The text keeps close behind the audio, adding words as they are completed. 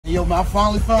Yo, man, I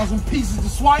finally found some pieces to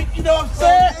swipe, you know what I'm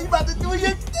saying? You about to do your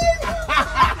thing.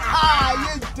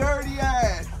 You dirty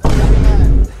ass.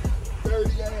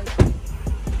 Dirty ass.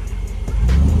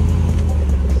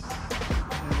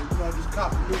 I just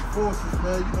copped the new forces,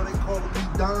 man. You know, they calling me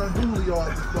Don Julio on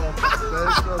this motherfucker, man.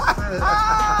 You know what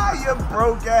I'm saying? You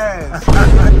broke ass.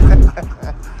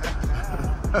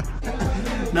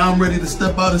 Now I'm ready to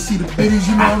step out and see the biddies,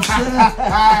 you know what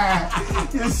I'm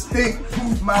saying? You stink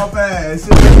poof mouth ass.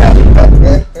 You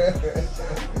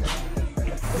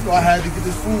know, I had to get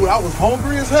this food. I was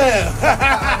hungry as hell.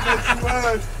 You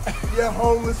was. You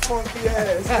homeless funky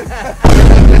ass.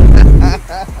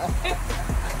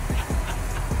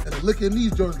 And the liquor in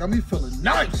these joints got me feeling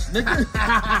nice, nigga.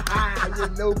 You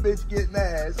no bitch getting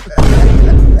ass.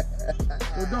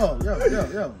 Yo, dog,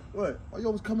 yo. What? Why you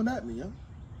always coming at me, yo?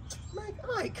 Man,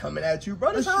 I ain't coming at you,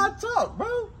 bro. That's how I talk,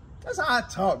 bro. That's how I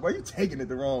talk, bro. You taking it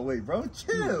the wrong way, bro.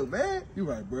 Chill, man. You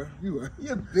right, bro. You right.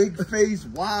 You big face,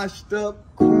 washed up,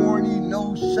 corny,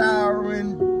 no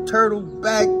showering, turtle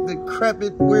back,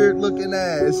 decrepit, weird looking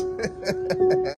ass.